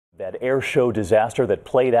That air show disaster that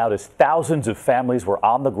played out as thousands of families were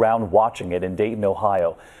on the ground watching it in Dayton,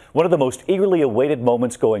 Ohio. One of the most eagerly awaited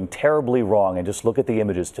moments going terribly wrong. And just look at the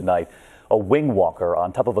images tonight. A wing walker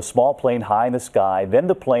on top of a small plane high in the sky, then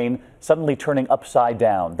the plane suddenly turning upside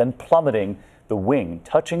down, then plummeting, the wing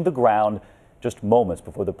touching the ground just moments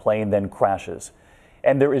before the plane then crashes.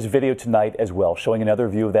 And there is video tonight as well showing another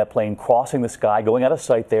view of that plane crossing the sky, going out of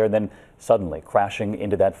sight there, and then suddenly crashing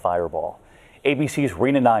into that fireball. ABC's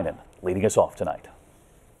Rena Ninan leading us off tonight.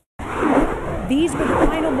 These were the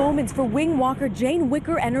final moments for wing walker Jane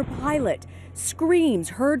Wicker and her pilot. Screams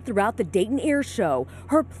heard throughout the Dayton Air Show,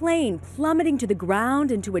 her plane plummeting to the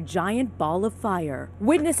ground into a giant ball of fire.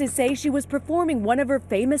 Witnesses say she was performing one of her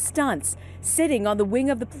famous stunts, sitting on the wing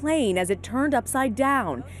of the plane as it turned upside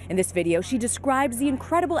down. In this video, she describes the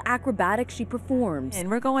incredible acrobatics she performed. And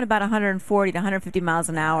we're going about 140 to 150 miles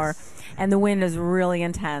an hour, and the wind is really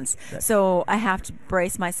intense. So I have to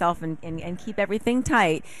brace myself and keep everything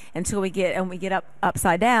tight until we get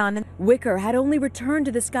upside down. Wicker had only returned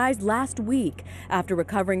to the skies last week after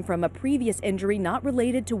recovering from a previous injury not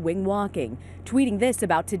related to wing walking, tweeting this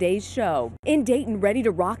about today's show. In Dayton, ready to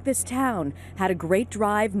rock this town. Had a great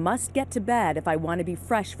drive, must get to bed if I want to be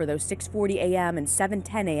fresh for those 6:40 a.m. and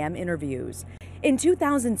 7:10 a.m. interviews. In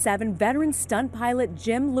 2007, veteran stunt pilot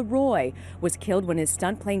Jim Leroy was killed when his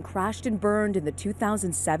stunt plane crashed and burned in the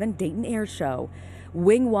 2007 Dayton Air Show.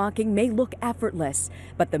 Wing walking may look effortless,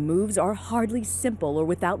 but the moves are hardly simple or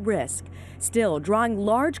without risk. Still, drawing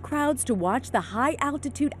large crowds to watch the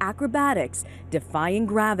high-altitude acrobatics, defying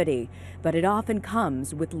gravity, but it often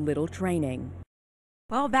comes with little training.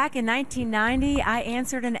 Well, back in 1990, I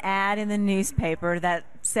answered an ad in the newspaper that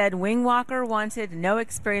said wing walker wanted, no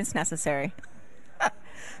experience necessary.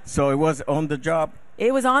 So it was on the job?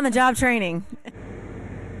 It was on the job training.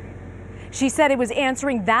 She said it was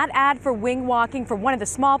answering that ad for wing walking for one of the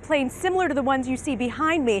small planes similar to the ones you see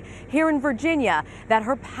behind me here in Virginia that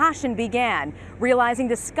her passion began, realizing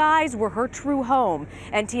the skies were her true home.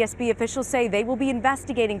 NTSB officials say they will be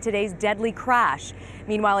investigating today's deadly crash.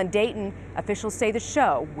 Meanwhile, in Dayton, officials say the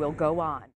show will go on.